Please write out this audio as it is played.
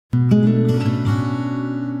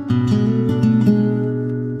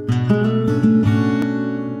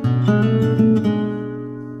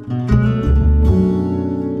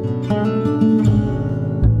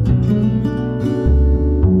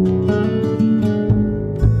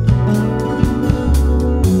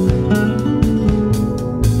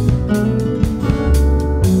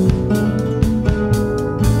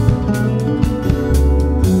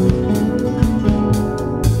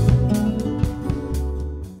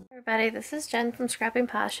Everybody, this is Jen from Scrapping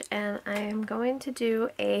Posh, and I am going to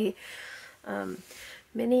do a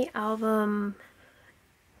mini album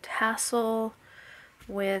tassel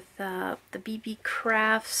with the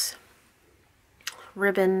BeeBeecraft's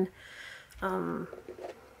ribbon.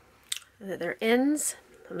 They're ends.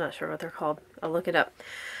 I'm not sure what they're called. I'll look it up.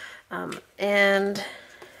 And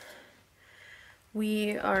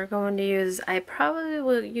we are going to use, I probably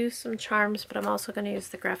will use some charms, but I'm also going to use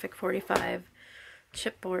the Graphic 45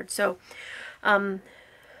 chipboard. So I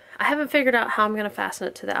haven't figured out how I'm going to fasten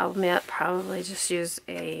it to the album yet. Probably just use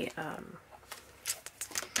a I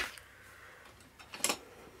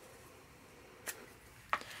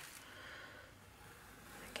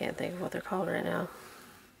can't think of what they're called right now.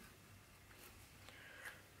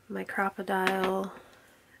 My crocodile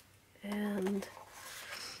and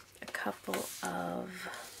a couple of,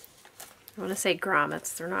 I want to say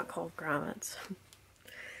grommets. They're not called grommets.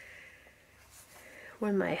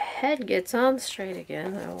 When my head gets on straight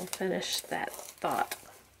again, I will finish that thought.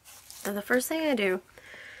 And the first thing I do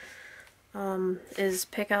is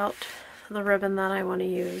pick out the ribbon that I want to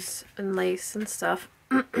use and lace and stuff.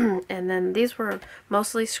 And then these were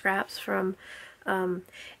mostly scraps from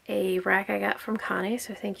a rack I got from Connie,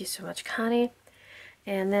 so thank you so much, Connie.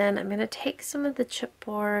 And then I'm going to take some of the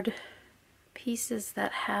chipboard pieces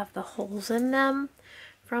that have the holes in them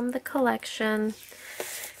from the collection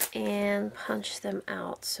and punch them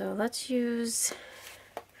out. So let's use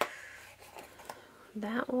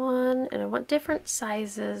that one, and I want different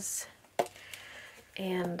sizes,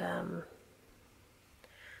 and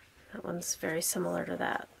that one's very similar to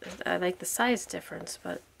that. I like the size difference,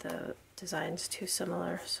 but the design's too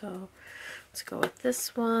similar, so let's go with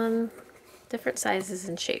this one. Different sizes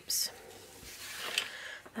and shapes.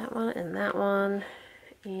 That one and that one,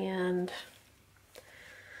 and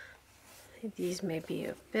these may be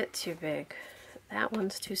a bit too big. That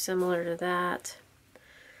one's too similar to that.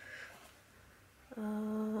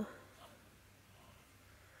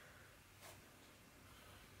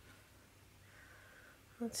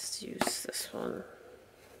 Let's use this one.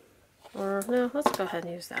 Or no, let's go ahead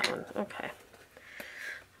and use that one. Okay.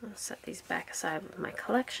 I'll set these back aside with my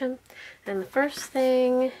collection. And the first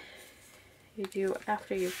thing you do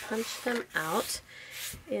after you punch them out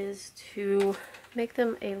is to make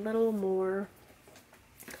them a little more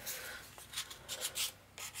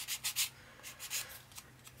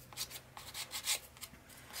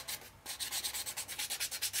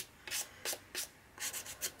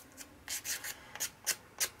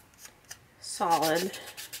solid.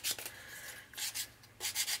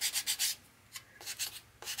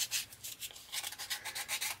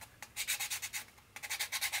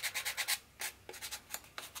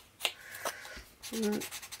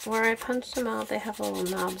 Where I punched them out, they have little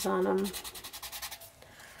knobs on them.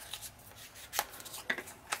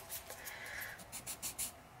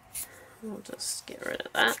 We'll just get rid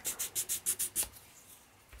of that.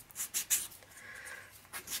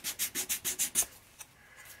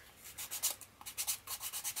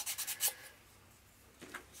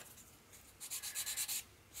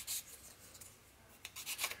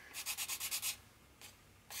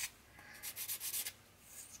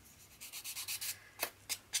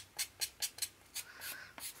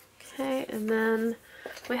 Okay, and then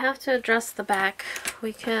we have to address the back.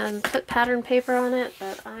 We can put pattern paper on it,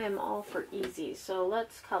 but I am all for easy, so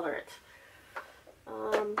let's color it.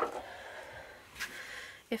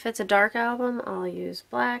 If it's a dark album, I'll use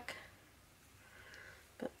black,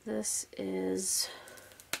 but this is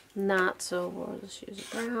not, so we'll just use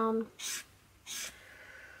a brown.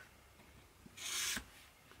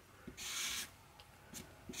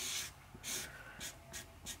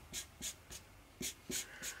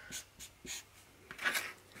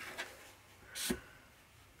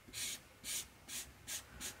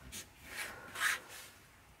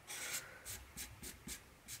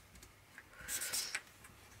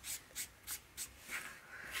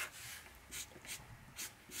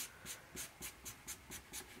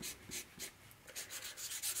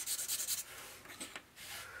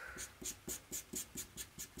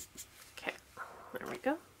 There we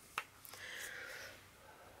go.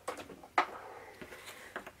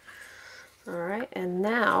 Alright, and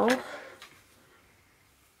now,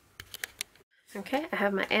 okay, I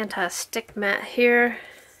have my anti-stick mat here,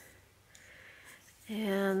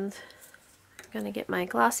 and I'm going to get my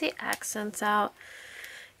glossy accents out.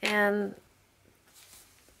 And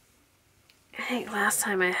I think last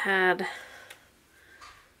time I had,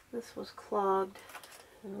 this was clogged.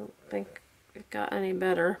 I don't think it got any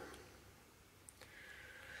better.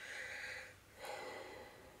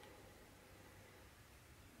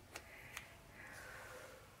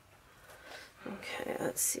 Okay,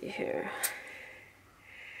 let's see here.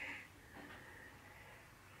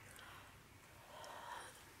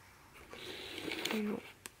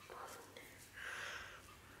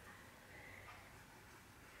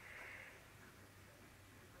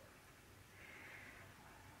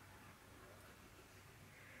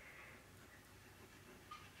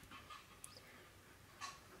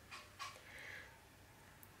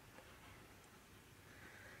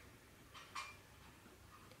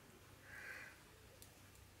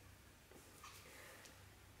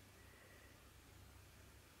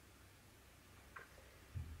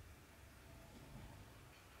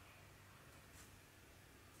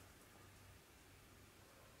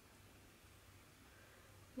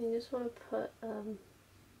 You just want to put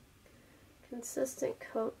consistent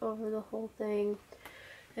coat over the whole thing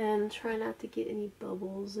and try not to get any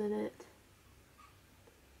bubbles in it.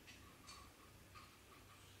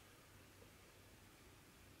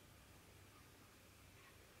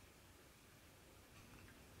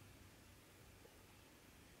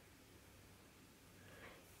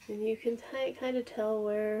 And you can kind of tell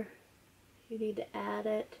where you need to add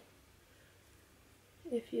it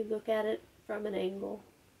if you look at it from an angle.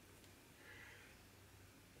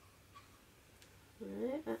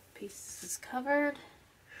 Alright, that piece is covered.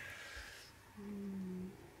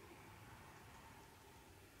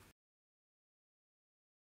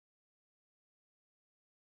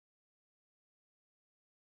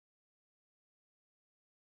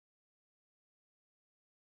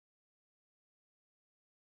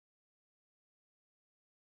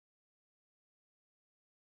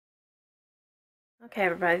 Okay,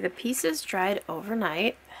 everybody, the piece is dried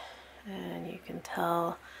overnight, and you can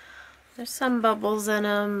tell there's some bubbles in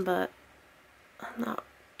them, but I'm not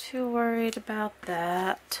too worried about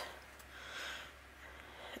that.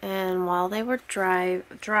 And while they were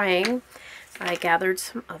drying, I gathered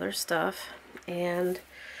some other stuff, and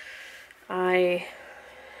I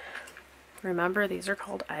remember these are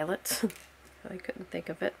called eyelets. I couldn't think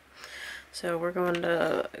of it. So we're going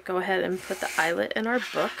to go ahead and put the eyelet in our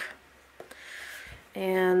book.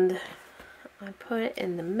 And I put it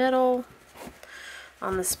in the middle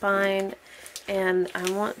on the spine, and I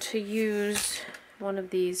want to use one of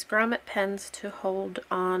these grommet pens to hold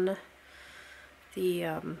on the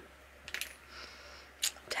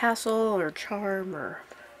tassel or charm or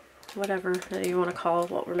whatever that you want to call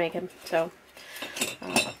what we're making. So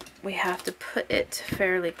we have to put it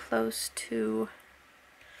fairly close to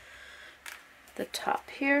the top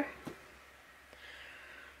here.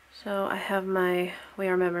 So I have my We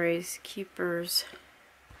Are Memories Keepers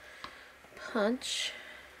punch,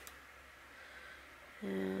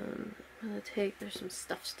 and I'm going to take, there's some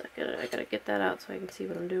stuff stuck in it, I gotta get that out so I can see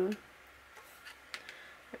what I'm doing.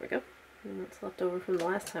 There we go, and that's left over from the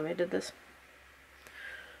last time I did this.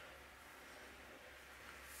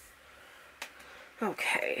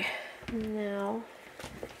 Okay, now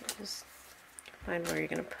just find where you're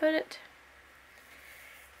going to put it.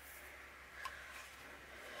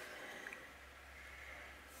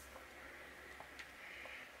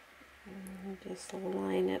 And just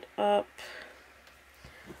line it up.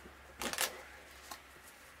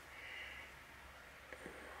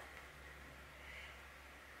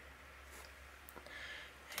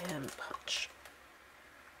 And punch.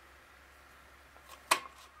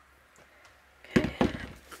 Okay.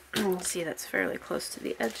 See, that's fairly close to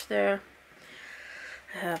the edge there.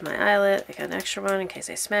 I have my eyelet. I got an extra one in case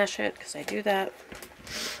I smash it, because I do that.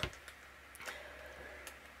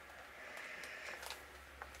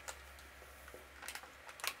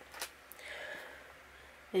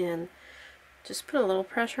 And just put a little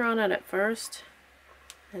pressure on it at first,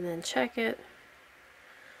 and then check it.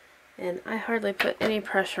 And I hardly put any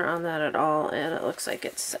pressure on that at all, and it looks like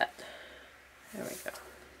it's set. There we go.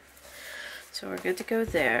 So we're good to go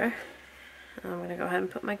there. I'm going to go ahead and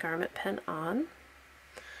put my garment pen on.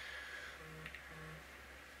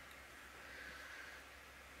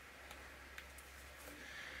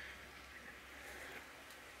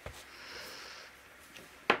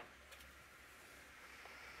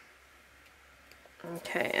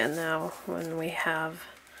 Okay, and now when we have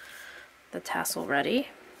the tassel ready,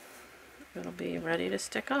 it'll be ready to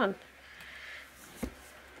stick on.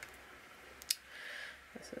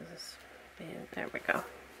 There we go.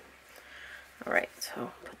 Alright,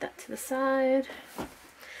 so put that to the side,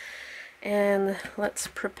 and let's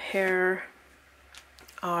prepare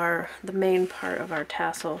the main part of our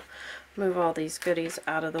tassel. Move all these goodies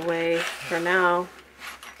out of the way for now,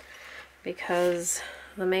 because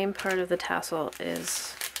the main part of the tassel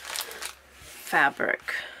is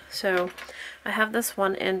fabric. So I have this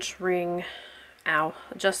 1-inch ring,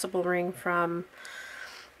 adjustable ring from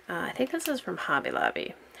I think this is from Hobby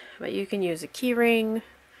Lobby, but you can use a key ring,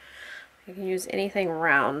 you can use anything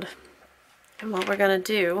round. And what we're going to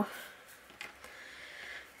do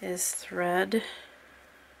is thread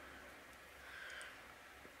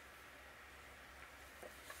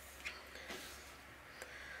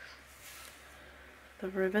the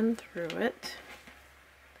ribbon through it,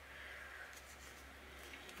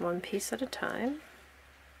 one piece at a time.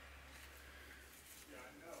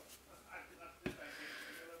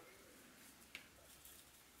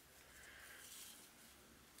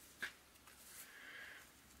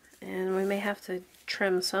 And we may have to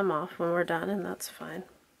trim some off when we're done, and that's fine.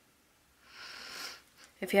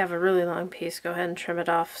 If you have a really long piece, go ahead and trim it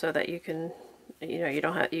off so that you can, you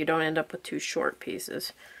don't end up with too short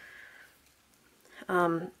pieces.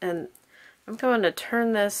 And I'm going to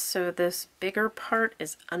turn this so this bigger part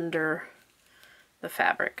is under the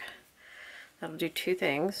fabric. That'll do two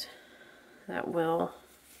things. That will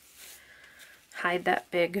hide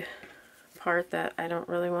that big part that I don't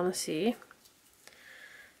really want to see,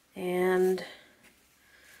 and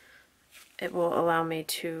it will allow me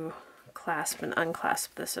to clasp and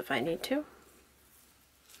unclasp this if I need to.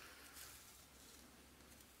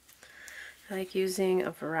 I like using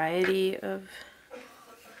a variety of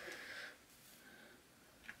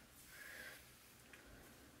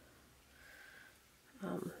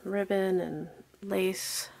ribbon and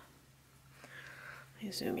lace. Let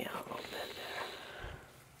me zoom you out a little bit.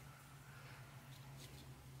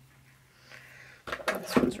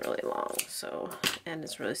 This one's really long, and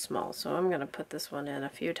it's really small, so I'm going to put this one in a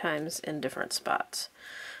few times in different spots.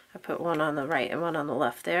 I put one on the right and one on the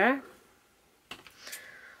left there.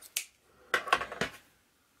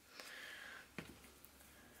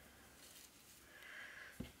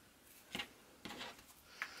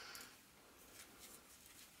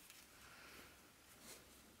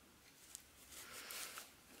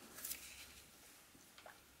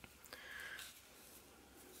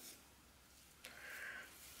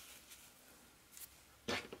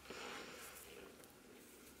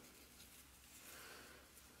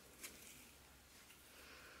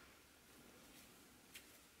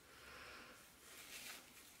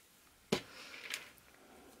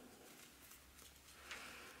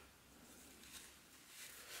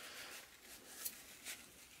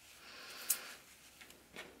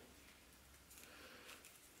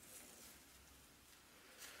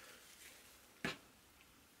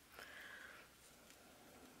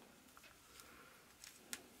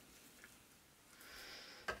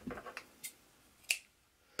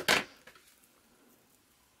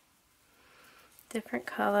 Different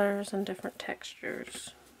colors and different textures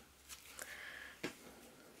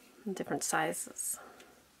and different sizes.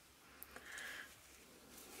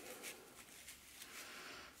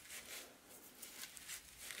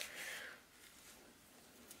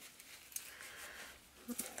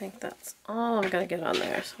 I think that's all I'm going to get on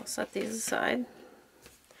there, so I'll set these aside.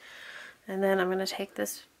 And then I'm going to take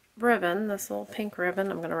this ribbon, this little pink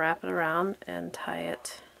ribbon, I'm going to wrap it around and tie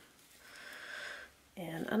it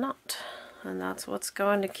in a knot. And that's what's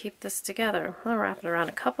going to keep this together. I'm going to wrap it around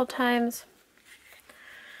a couple times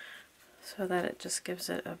so that it just gives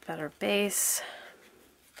it a better base.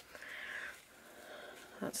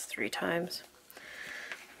 That's 3 times.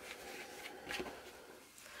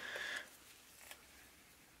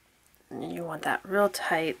 And you want that real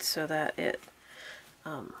tight so that it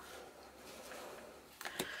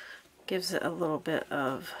gives it a little bit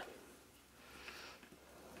of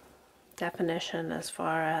definition as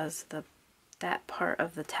far as that part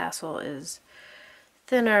of the tassel is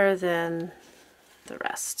thinner than the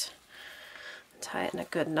rest. Tie it in a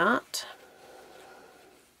good knot.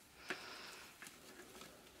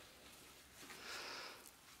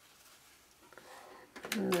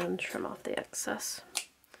 And then trim off the excess.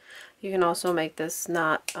 You can also make this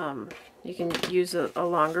knot, you can use a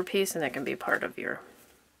longer piece and it can be part of your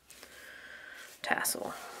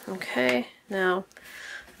tassel. Okay, now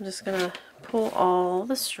I'm just going to pull all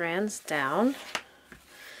the strands down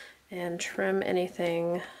and trim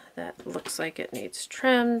anything that looks like it needs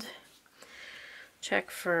trimmed. Check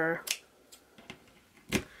for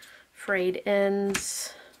frayed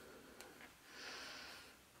ends,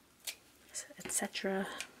 etc.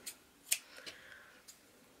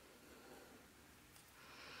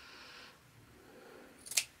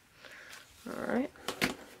 Alright,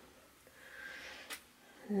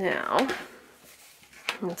 now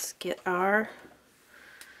let's get our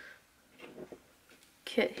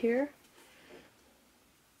kit here,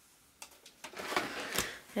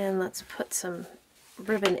 and let's put some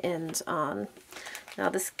ribbon ends on. Now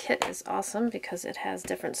this kit is awesome because it has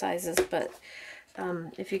different sizes, but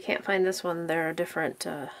If you can't find this one, there are different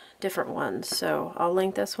ones. So I'll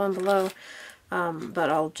link this one below, but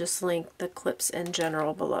I'll just link the clips in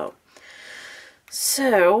general below.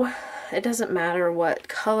 So it doesn't matter what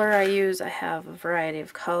color I use. I have a variety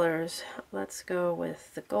of colors. Let's go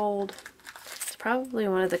with the gold. It's probably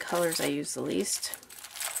one of the colors I use the least.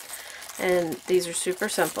 And these are super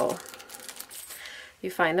simple.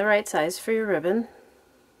 You find the right size for your ribbon.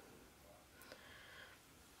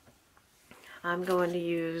 I'm going to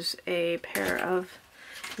use a pair of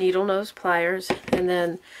needle nose pliers, and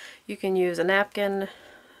then you can use a napkin,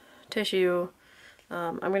 tissue.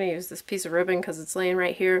 I'm going to use this piece of ribbon because it's laying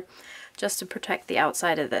right here just to protect the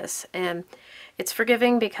outside of this. And it's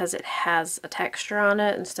forgiving because it has a texture on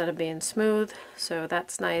it instead of being smooth, so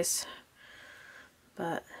that's nice.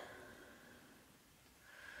 But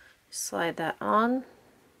slide that on.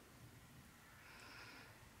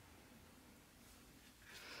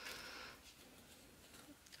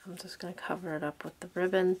 I'm just going to cover it up with the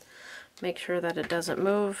ribbon, make sure that it doesn't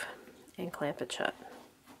move, and clamp it shut.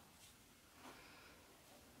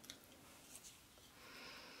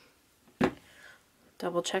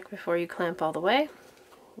 Double check before you clamp all the way.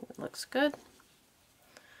 It looks good.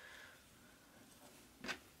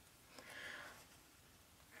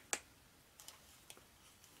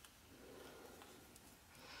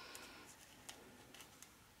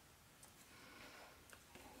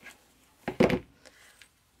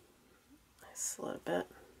 Nice little bit.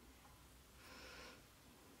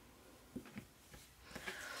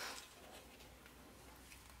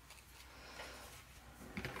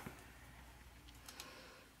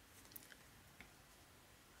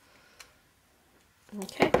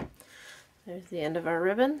 Okay, there's the end of our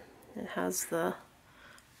ribbon. It has the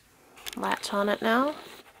latch on it now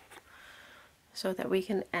so that we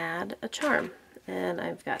can add a charm. And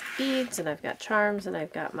I've got beads, and I've got charms, and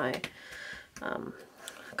I've got my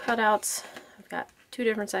cutouts. I've got two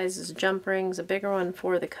different sizes of jump rings, a bigger one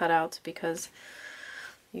for the cutouts because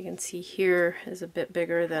you can see here is a bit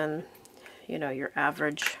bigger than, you know, your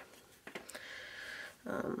average.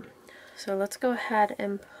 So let's go ahead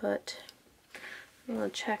and put, I'm going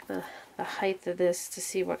to check the height of this to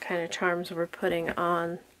see what kind of charms we're putting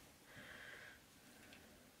on.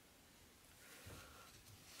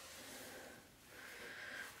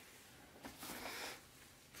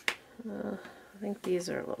 I think these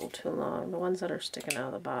are a little too long, the ones that are sticking out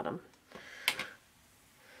of the bottom.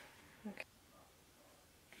 Okay.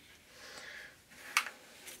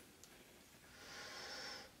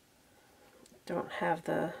 Don't have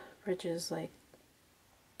the ridges like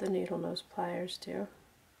the needle nose pliers do.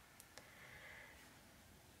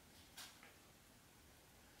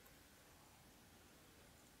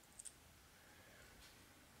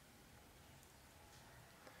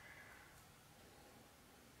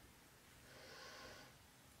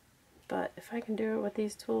 But if I can do it with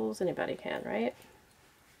these tools, anybody can, right?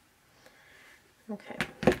 Okay,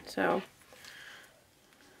 so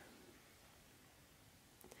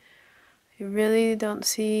you really don't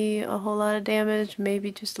see a whole lot of damage,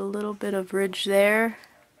 maybe just a little bit of ridge there.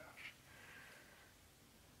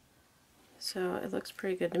 So it looks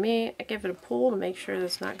pretty good to me. I give it a pull to make sure that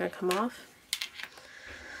it's not going to come off.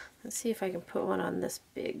 Let's see if I can put one on this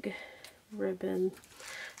big ribbon.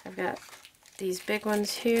 I've got these big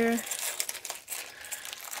ones here.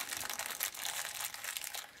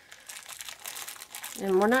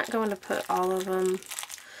 And we're not going to put all of them,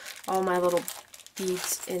 all my little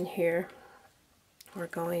beads in here. We're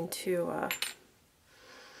going to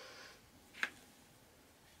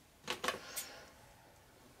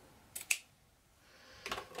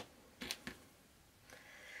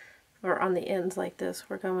or on the ends like this,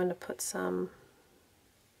 we're going to put some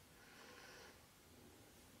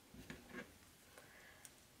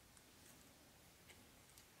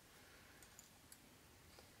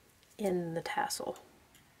in the tassel.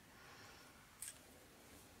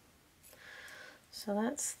 So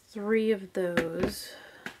that's 3 of those.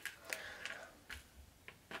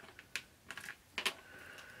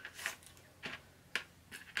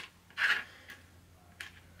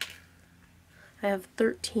 I have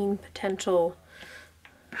 13 potential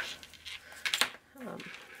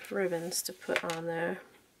ribbons to put on there.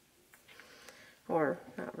 Or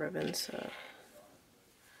not ribbons,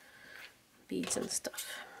 beads and stuff.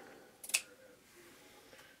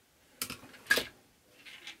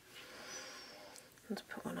 Let's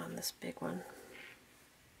put one on this big one.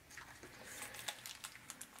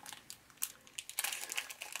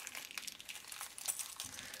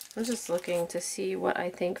 I'm just looking to see what I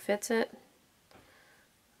think fits it.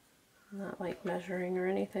 I'm not like measuring or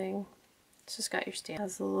anything. It's just got your stand. It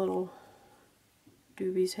has the little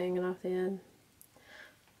doobies hanging off the end.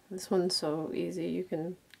 This one's so easy, you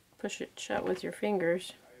can push it shut with your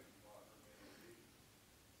fingers.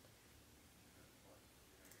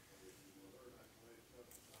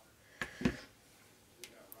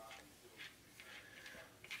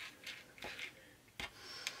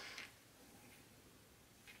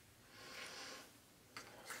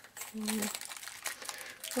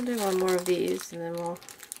 We'll do one more of these and then we'll...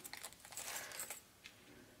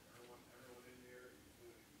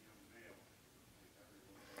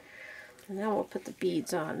 And now we'll put the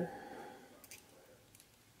beads on.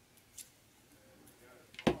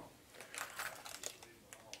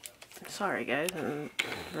 Sorry guys, I didn't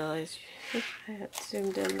realize I had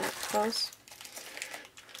zoomed in that close.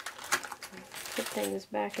 Put things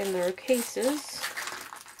back in their cases.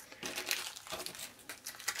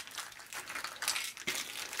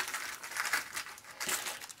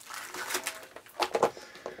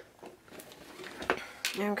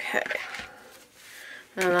 Okay.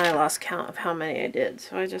 And I lost count of how many I did,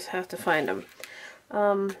 so I just have to find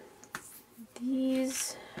them.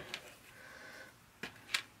 These...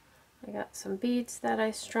 I got some beads that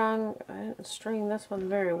I strung. I didn't string this one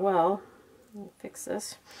very well. Let me fix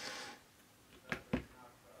this.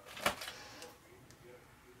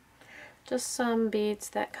 Just some beads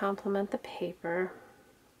that complement the paper.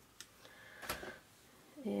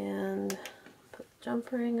 And put the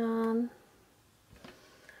jump ring on.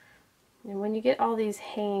 And when you get all these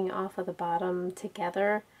hanging off of the bottom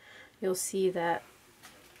together, you'll see that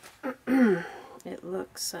it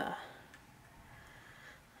looks,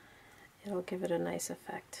 it'll give it a nice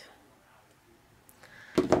effect.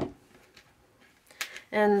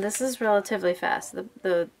 And this is relatively fast.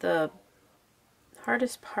 The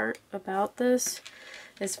hardest part about this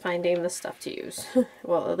is finding the stuff to use.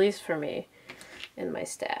 Well, at least for me, in my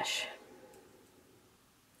stash.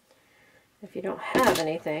 If you don't have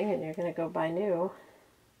anything and you're going to go buy new,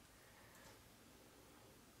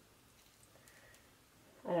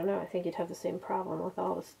 I don't know, I think you'd have the same problem with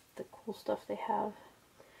all this, the cool stuff they have.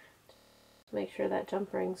 Just make sure that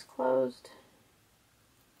jump ring's closed.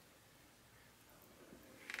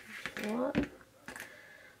 One.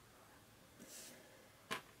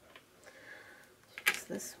 Use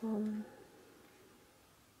this one.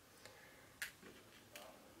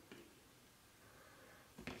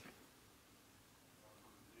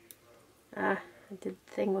 Ah, I did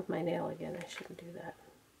the thing with my nail again. I shouldn't do that.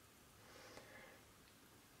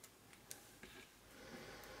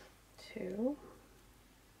 Two.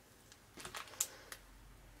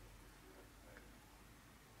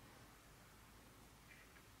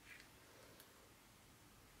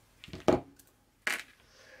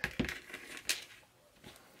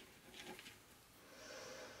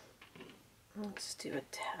 Let's do a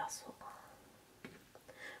tassel.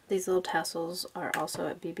 These little tassels are also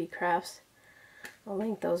at BeeBeecraft. I'll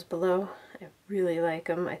link those below. I really like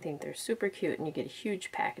them. I think they're super cute and you get a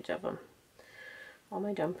huge package of them. All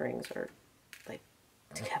my jump rings are like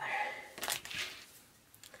together.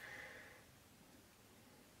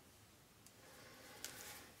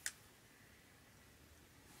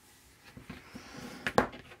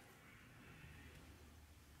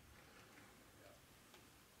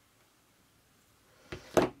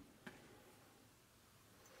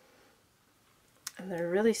 And they're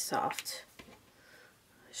really soft.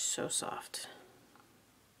 So soft.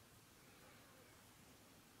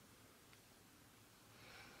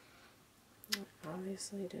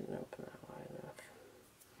 Obviously didn't open that wide enough.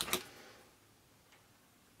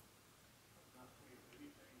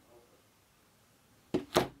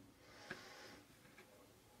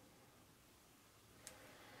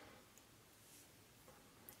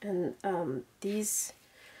 And these,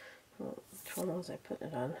 well, which one was I putting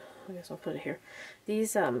it on? I guess I'll put it here.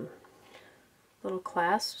 These little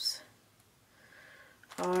clasps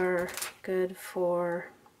are good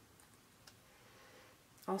for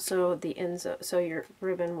also the ends of, so your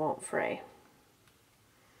ribbon won't fray.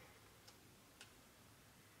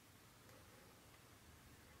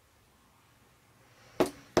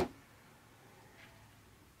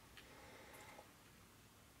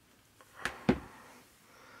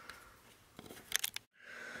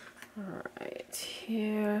 Alright,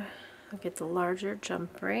 here I'll get the larger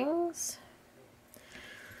jump rings.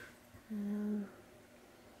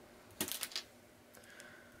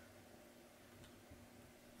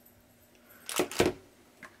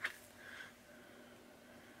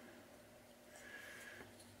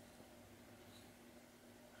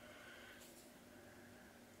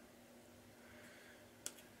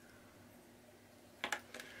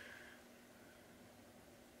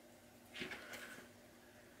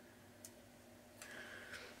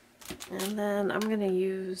 And then I'm going to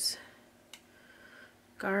use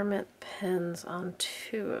garment pins on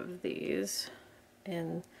 2 of these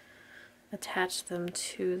and attach them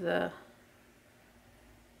to the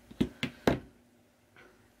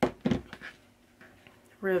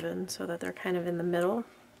ribbon so that they're kind of in the middle.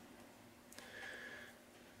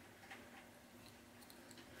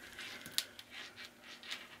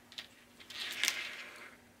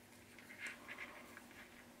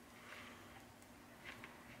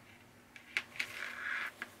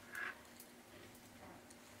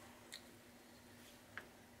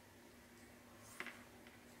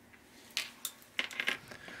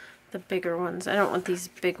 The bigger ones. I don't want these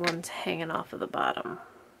big ones hanging off of the bottom.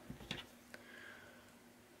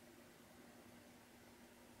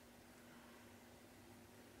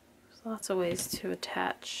 There's lots of ways to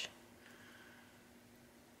attach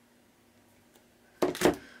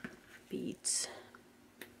beads.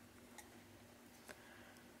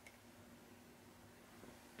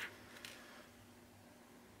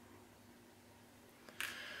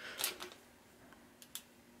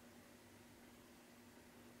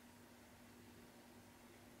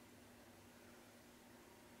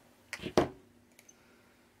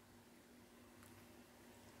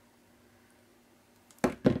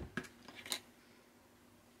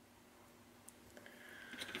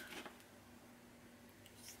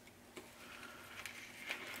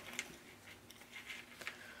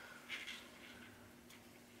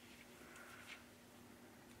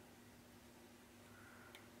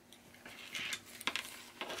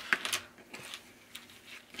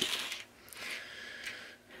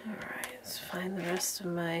 Find the rest of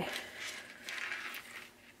my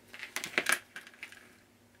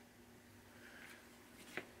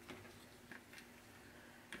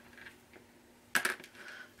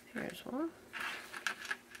here's one.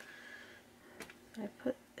 I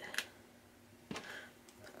put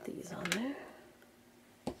these on there.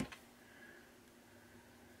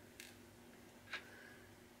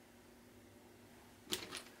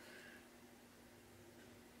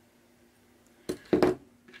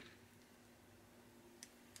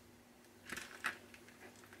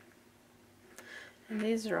 And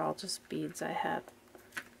these are all just beads I had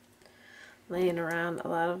laying around. A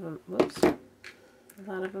lot of them, whoops, a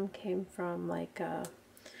lot of them came from like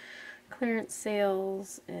clearance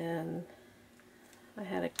sales, and I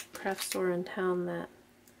had a craft store in town that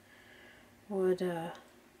would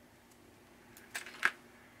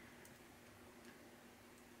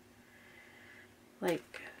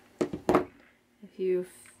like if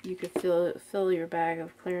you could fill your bag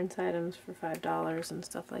of clearance items for $5 and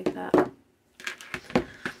stuff like that.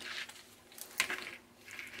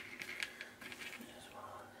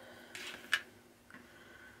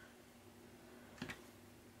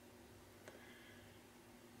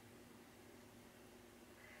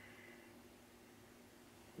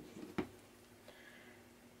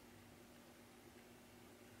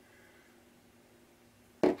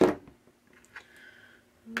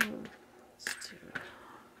 Let's do it.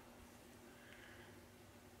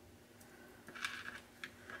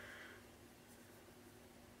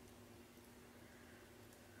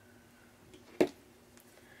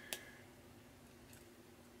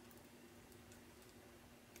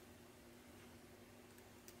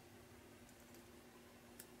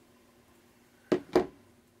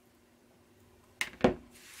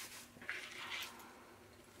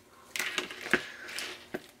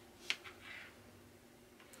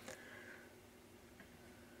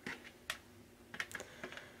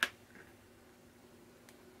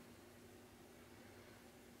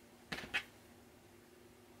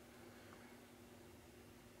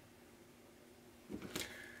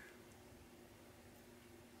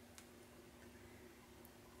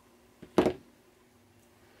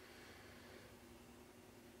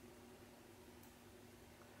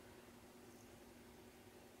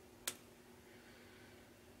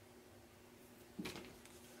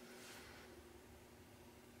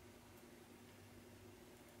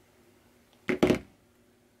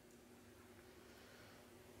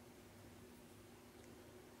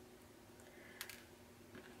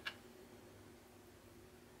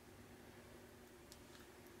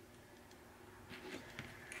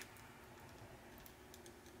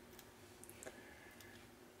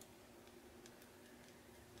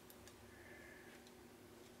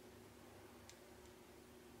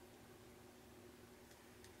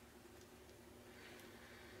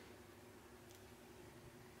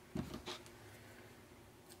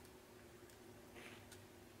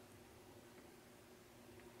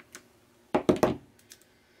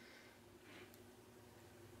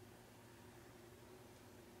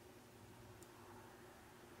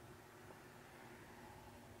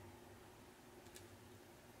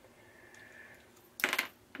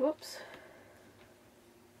 Whoops.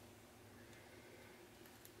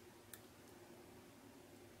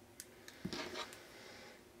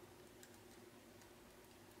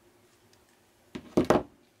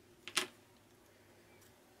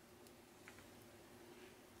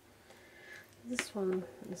 This one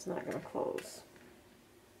is not going to close.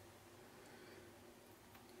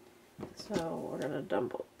 So we're going to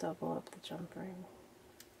double up the jump ring.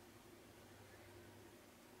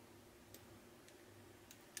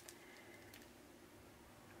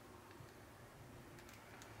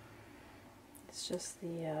 It's just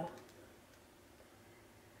the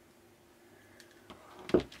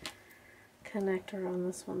connector on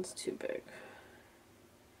this one's too big.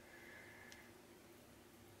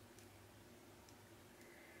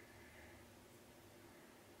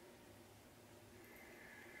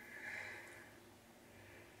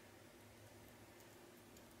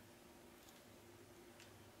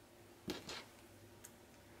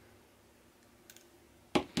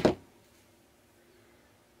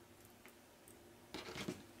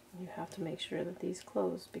 You have to make sure that these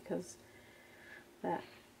close because that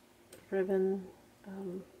ribbon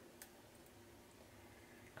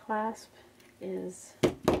clasp is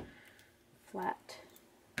flat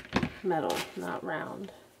metal, not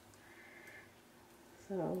round.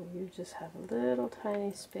 So you just have a little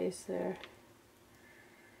tiny space there.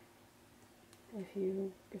 If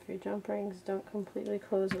your jump rings don't completely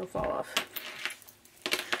close, it'll fall off.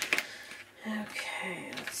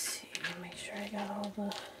 Okay, let's see. Make sure I got all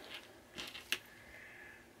the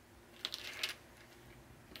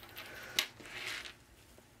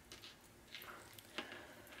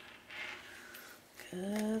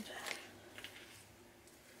good.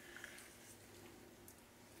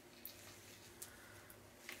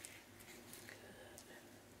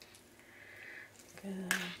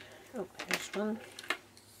 Good. Oh, here's one.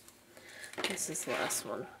 This is the last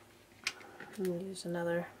one. I'm going to use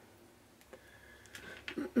another.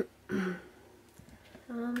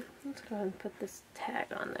 Let's go ahead and put this tag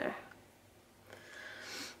on there.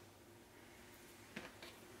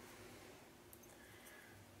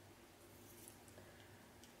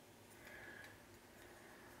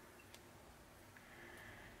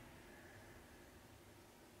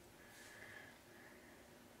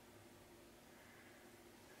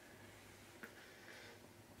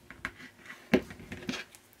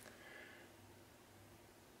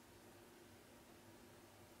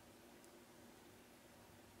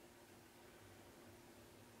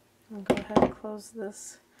 I'll go ahead and close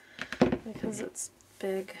this because it's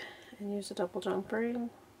big and use a double jump ring.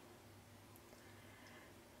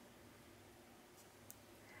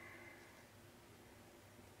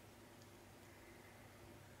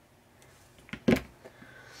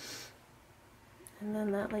 And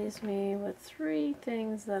then that leaves me with 3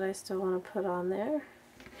 things that I still want to put on there.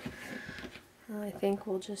 I think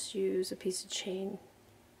we'll just use a piece of chain.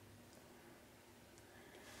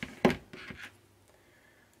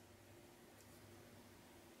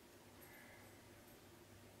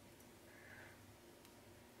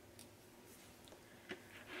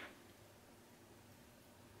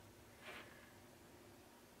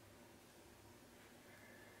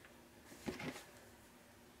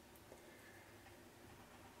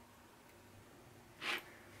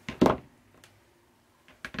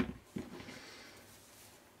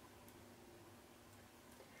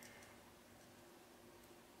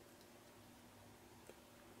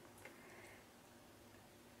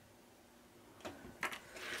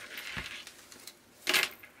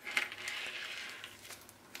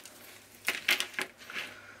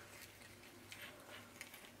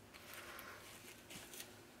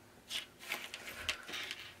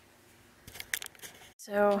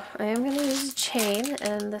 So I am going to use a chain,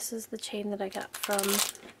 and this is the chain that I got from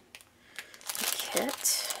the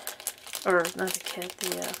kit, or not the kit,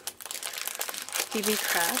 the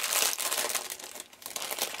BeeBeecraft.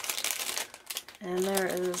 And there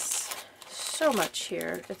is so much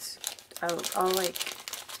here. I'll like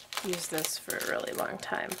use this for a really long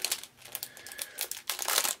time.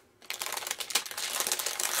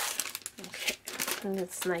 Okay, and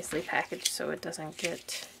it's nicely packaged so it doesn't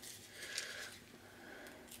get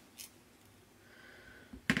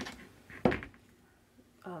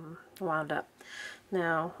wound up.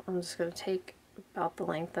 Now I'm just going to take about the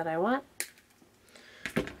length that I want,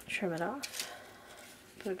 trim it off,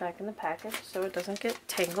 put it back in the package so it doesn't get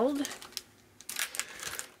tangled.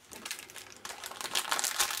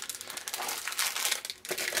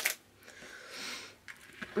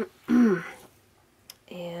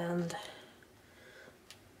 And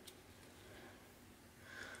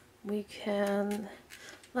we can,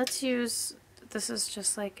 let's use, this is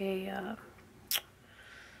just like a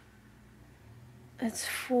It's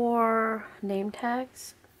for name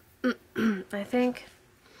tags, I think.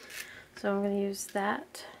 So I'm going to use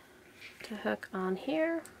that to hook on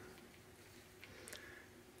here.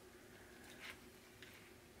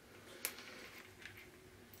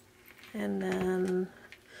 And then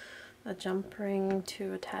a jump ring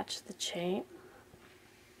to attach the chain.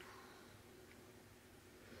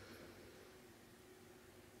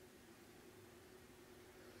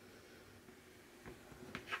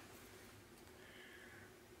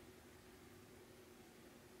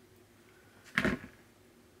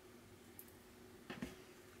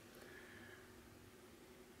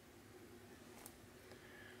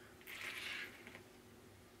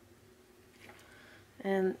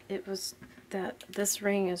 And it was that this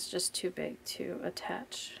ring is just too big to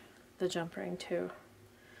attach the jump ring to.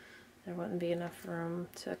 There wouldn't be enough room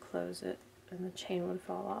to close it and the chain would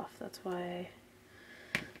fall off. That's why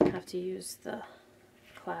I have to use the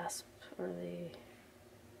clasp or the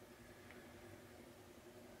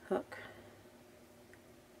hook.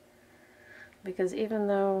 Because even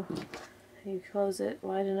though you close it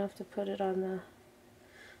wide enough to put it on the,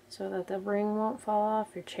 so that the ring won't fall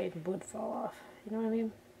off, your chain would fall off. You know what I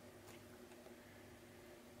mean?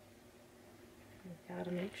 You've got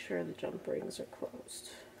to make sure the jump rings are closed.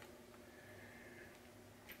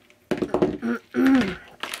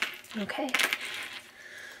 Okay.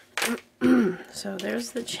 So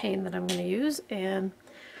there's the chain that I'm going to use, and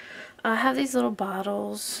I have these little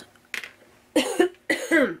bottles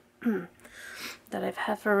that I've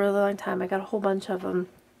had for a really long time. I got a whole bunch of them,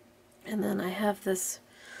 and then I have this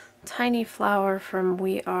tiny flower from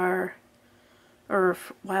Wild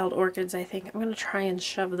Orchids, I think. I'm going to try and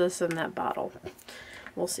shove this in that bottle.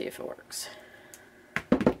 We'll see if it works.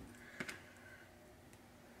 I'm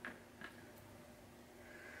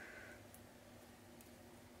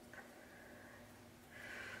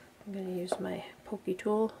going to use my pokey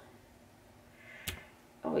tool.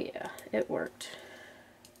 Oh yeah, it worked.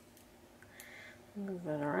 Move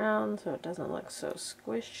it around so it doesn't look so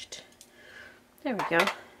squished. There we go.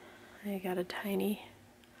 I got a tiny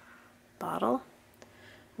bottle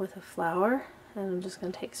with a flower, and I'm just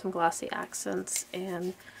going to take some glossy accents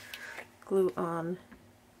and glue on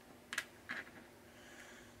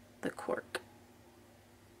the cork.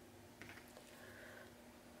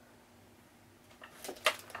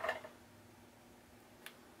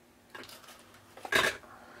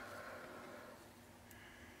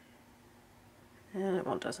 And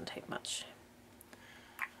it doesn't take much.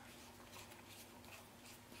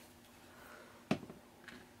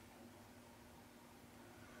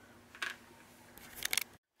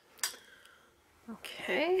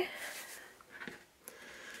 Okay,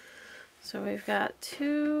 so we've got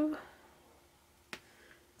 2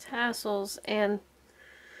 tassels, and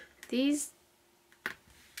these,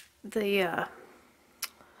 the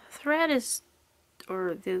thread is,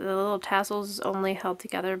 or the little tassels is only held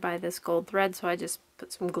together by this gold thread, so I just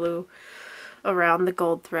put some glue around the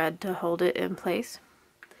gold thread to hold it in place.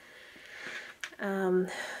 I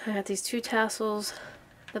got these 2 tassels,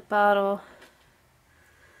 the bottle,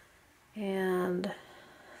 and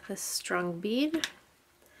this strung bead,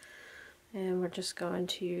 and we're just going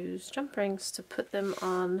to use jump rings to put them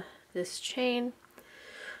on this chain,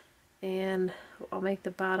 and I'll make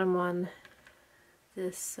the bottom one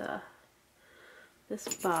this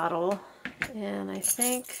bottle, and I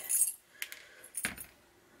think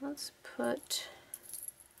let's put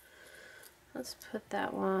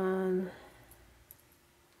that one.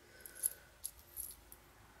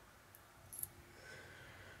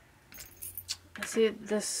 I see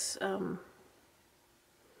this, well,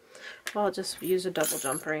 I'll just use a double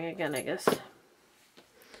jump ring again, I guess.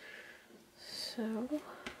 So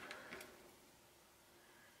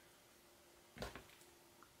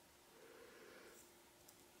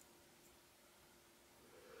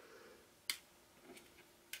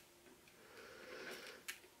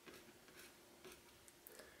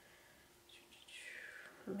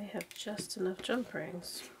I may have just enough jump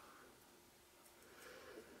rings.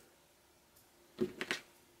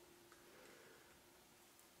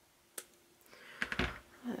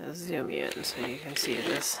 I'll zoom you in so you can see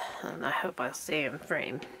this, and I hope I'll stay in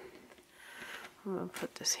frame. I'm going to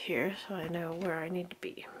put this here so I know where I need to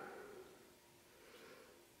be.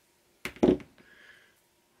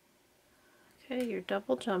 Okay, your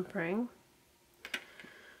double jump ring.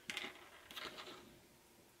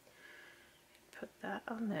 Put that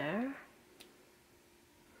on there.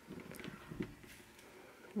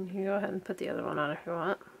 You can go ahead and put the other one on if you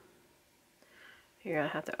want. You're going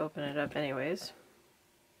to have to open it up anyways.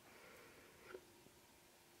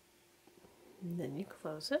 And then you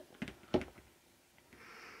close it.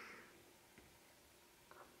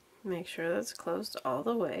 Make sure that's closed all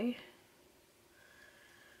the way.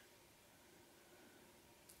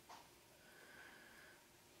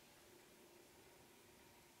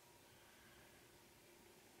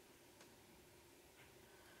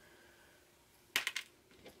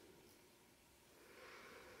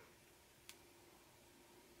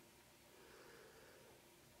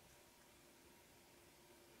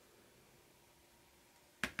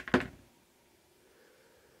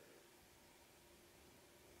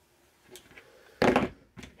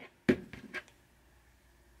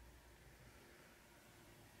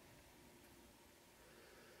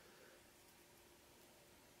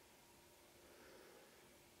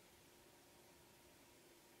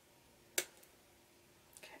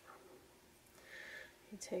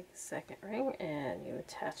 You take the second ring and you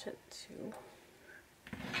attach it to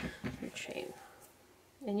your chain.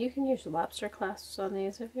 And you can use lobster clasps on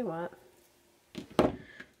these if you want. I'll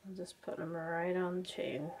just put them right on the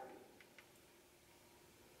chain.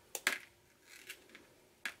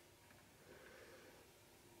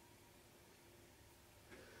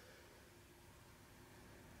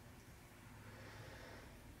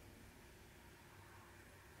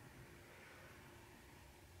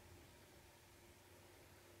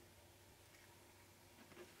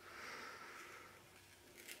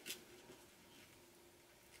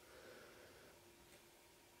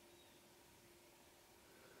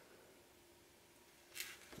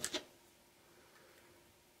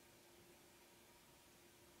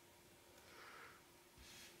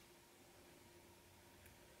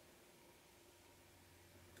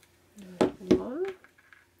 One.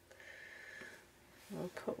 I'll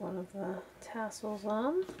put one of the tassels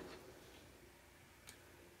on.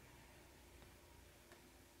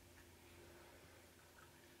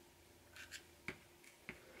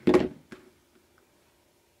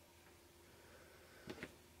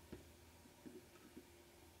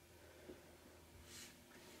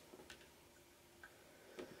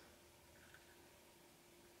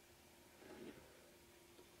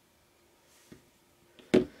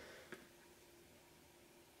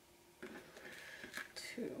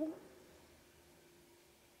 Two.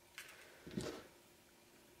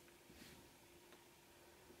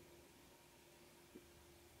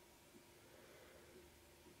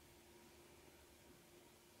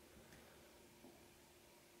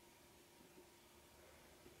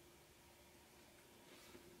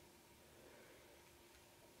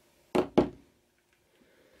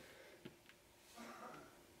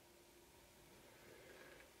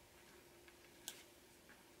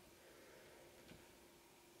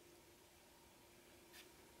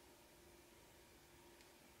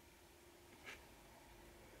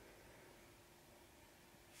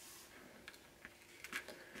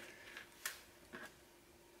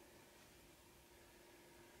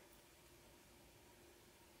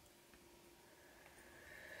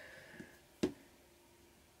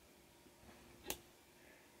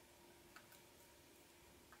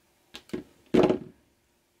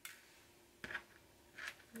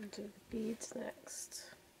 Do the beads next.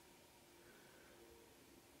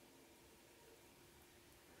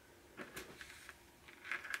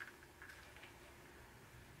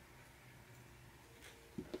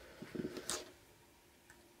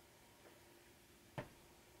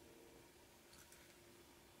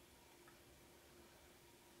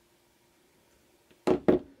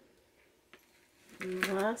 And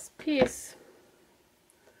last piece.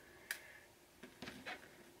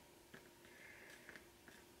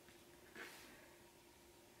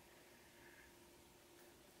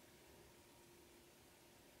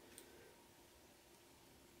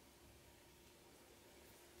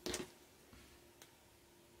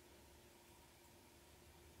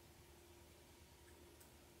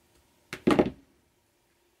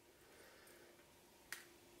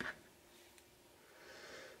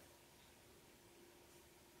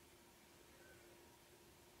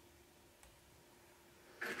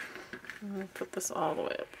 I'm going to put this all the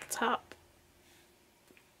way up the top.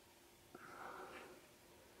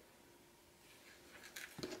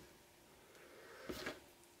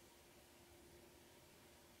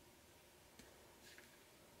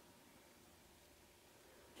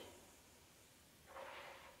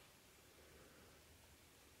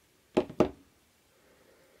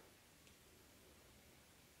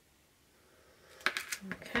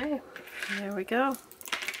 Okay, there we go.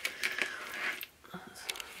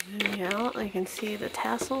 Zoom out, you can see the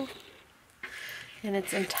tassel in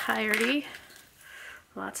its entirety.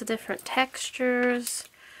 Lots of different textures.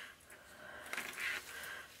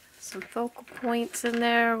 Some focal points in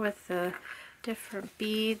there with the different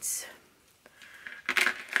beads.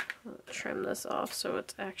 I'll trim this off so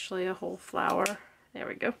it's actually a whole flower. There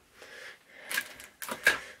we go.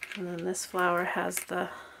 And then this flower has the,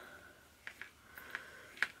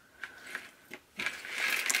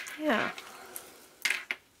 yeah.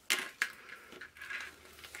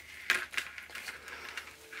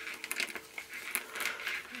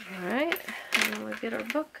 Alright, and then we get our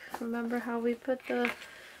book. Remember how we put the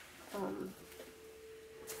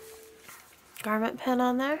garment pin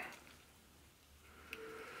on there?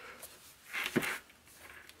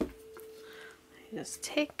 You just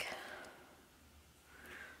take,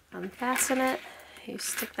 unfasten it, you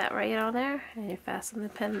stick that right on there, and you fasten the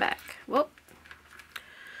pin back. Whoop!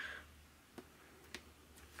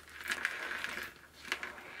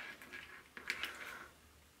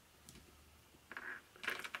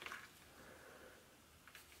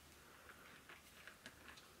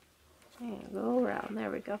 And go around,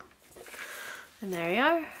 there we go. And there you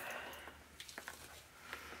are.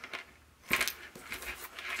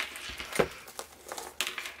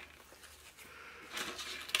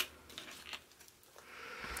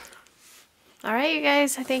 Alright, you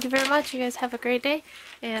guys, thank you very much. You guys have a great day,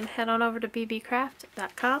 and head on over to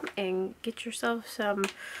BeeBeecraft.com and get yourself some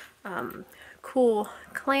cool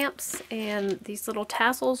clamps, and these little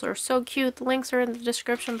tassels are so cute. The links are in the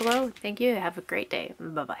description below. Thank you. Have a great day.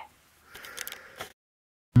 Bye-bye.